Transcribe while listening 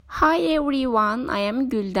Hi everyone, I am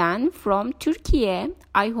Gülden from Turkey.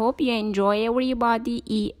 I hope you enjoy everybody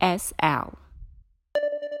ESL.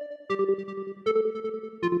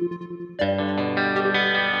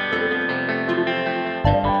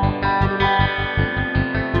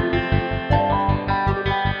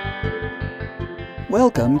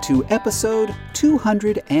 Welcome to episode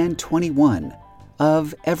 221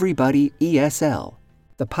 of Everybody ESL,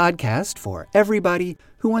 the podcast for everybody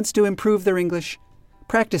who wants to improve their English,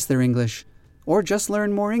 practice their English, or just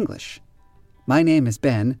learn more English. My name is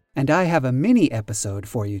Ben, and I have a mini episode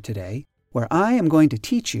for you today where I am going to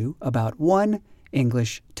teach you about one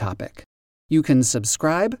English topic. You can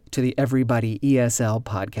subscribe to the Everybody ESL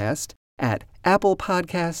podcast at Apple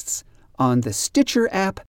Podcasts, on the Stitcher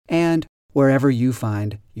app, and wherever you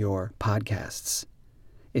find your podcasts.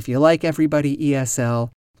 If you like Everybody ESL,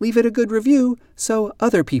 leave it a good review so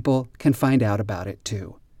other people can find out about it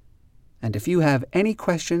too. And if you have any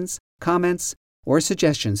questions, comments, or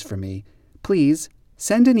suggestions for me, please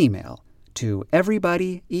send an email to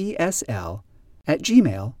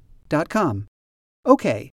everybodyesl@gmail.com.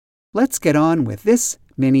 Okay, let's get on with this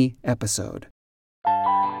mini episode.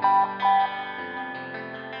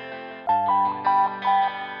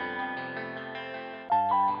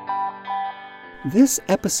 This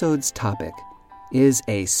episode's topic is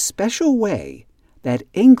a special way that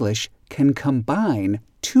English can combine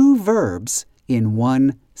two verbs in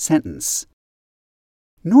one sentence.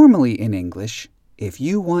 Normally in English, if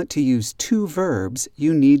you want to use two verbs,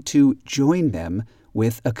 you need to join them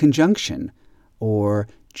with a conjunction or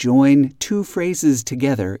join two phrases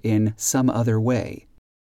together in some other way.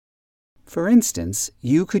 For instance,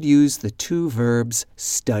 you could use the two verbs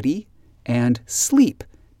study and sleep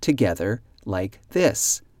together like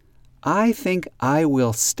this. I think I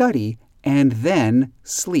will study and then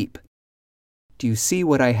sleep. Do you see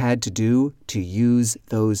what I had to do to use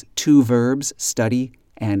those two verbs, study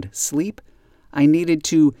and sleep? I needed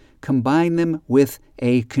to combine them with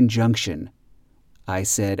a conjunction. I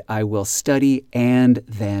said I will study and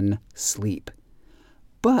then sleep.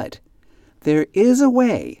 But there is a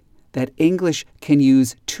way that English can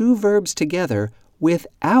use two verbs together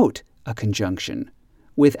without a conjunction,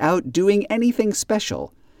 without doing anything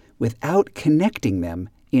special, without connecting them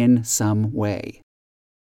in some way.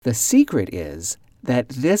 The secret is that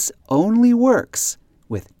this only works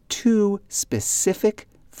with two specific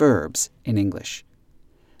verbs in English.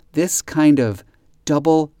 This kind of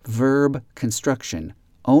double verb construction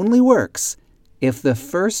only works if the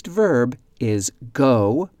first verb is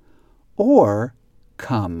go or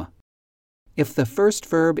come. If the first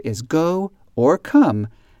verb is go or come,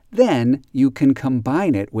 then you can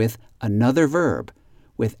combine it with another verb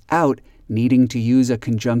without needing to use a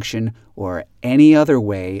conjunction or any other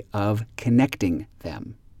way of connecting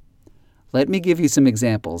them. Let me give you some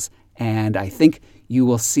examples, and I think you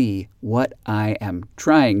will see what I am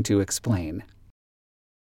trying to explain.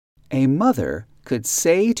 A mother could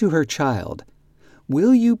say to her child,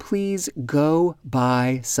 "Will you please go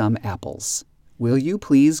buy some apples? Will you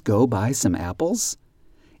please go buy some apples?"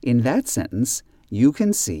 In that sentence, you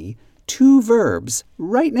can see two verbs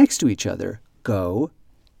right next to each other, go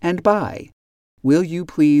and buy. Will you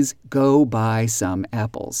please go buy some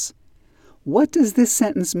apples? What does this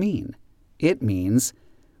sentence mean? It means,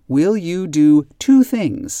 will you do two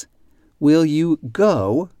things? Will you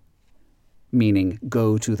go, meaning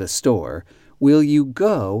go to the store, will you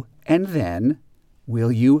go, and then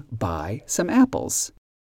will you buy some apples?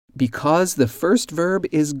 Because the first verb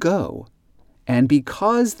is go, and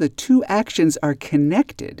because the two actions are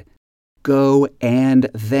connected, go and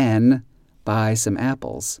then buy some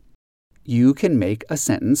apples, you can make a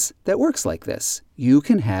sentence that works like this. You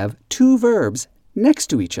can have two verbs next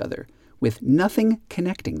to each other with nothing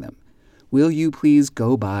connecting them. Will you please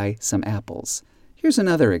go buy some apples? Here's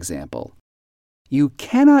another example. You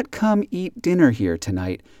cannot come eat dinner here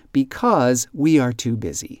tonight because we are too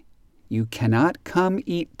busy. You cannot come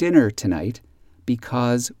eat dinner tonight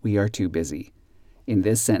because we are too busy. In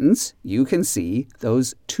this sentence, you can see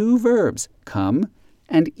those two verbs, come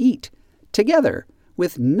and eat, together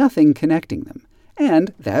with nothing connecting them.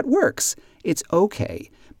 And that works. It's okay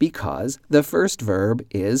because the first verb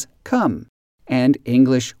is come. And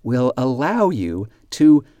English will allow you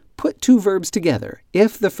to put two verbs together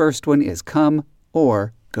if the first one is come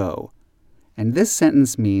or go. And this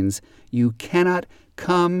sentence means you cannot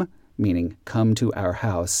come, meaning come to our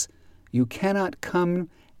house. You cannot come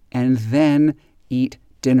and then eat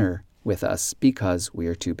dinner with us because we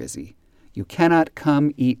are too busy. You cannot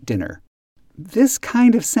come eat dinner. This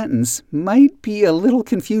kind of sentence might be a little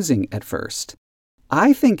confusing at first.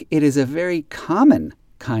 I think it is a very common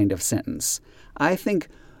kind of sentence. I think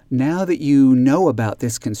Now that you know about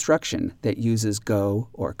this construction that uses go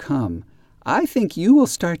or come, I think you will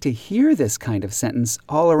start to hear this kind of sentence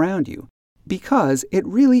all around you, because it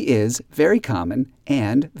really is very common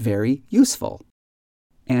and very useful.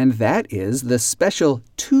 And that is the special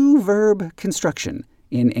to-verb construction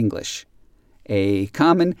in English, a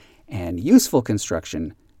common and useful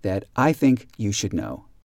construction that I think you should know.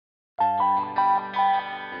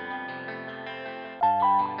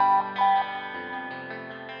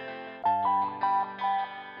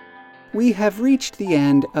 We have reached the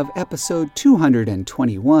end of episode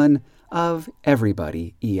 221 of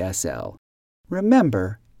Everybody ESL.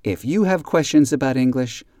 Remember, if you have questions about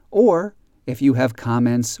English, or if you have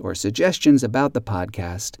comments or suggestions about the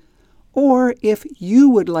podcast, or if you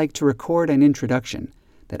would like to record an introduction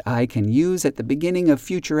that I can use at the beginning of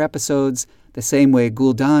future episodes, the same way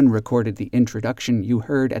Guldan recorded the introduction you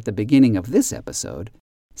heard at the beginning of this episode,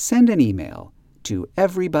 send an email to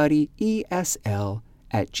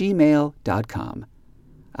everybodyesl@gmail.com.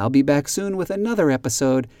 I'll be back soon with another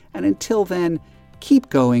episode, and until then, keep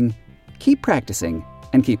going, keep practicing,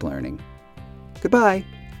 and keep learning. Goodbye.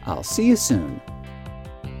 I'll see you soon.